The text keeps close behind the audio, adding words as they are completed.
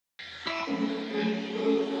I'm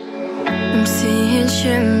seeing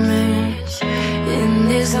shimmers in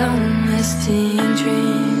this long-lasting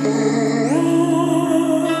dream.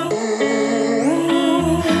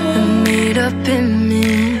 A made-up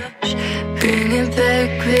image, bringing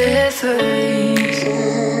back reveries.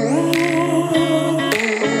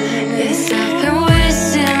 Yes, I've been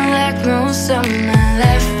wasting like most of my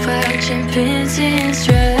life, watching paintings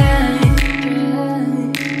dry.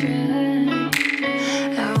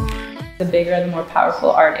 The bigger, the more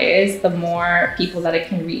powerful art is, the more people that it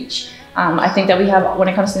can reach. I think that we have, when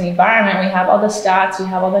it comes to the environment, we have all the stats, we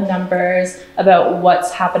have all the numbers about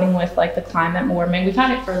what's happening with like the climate warming. We've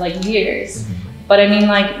had it for like years, but I mean,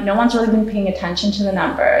 like, no one's really been paying attention to the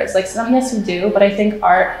numbers. Like, some, yes, we do, but I think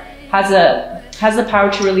art has the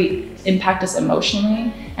power to really impact us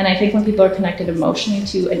emotionally. And I think when people are connected emotionally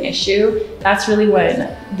to an issue, that's really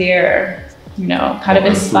when they're, you know, kind of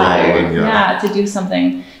inspired, to do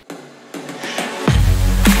something.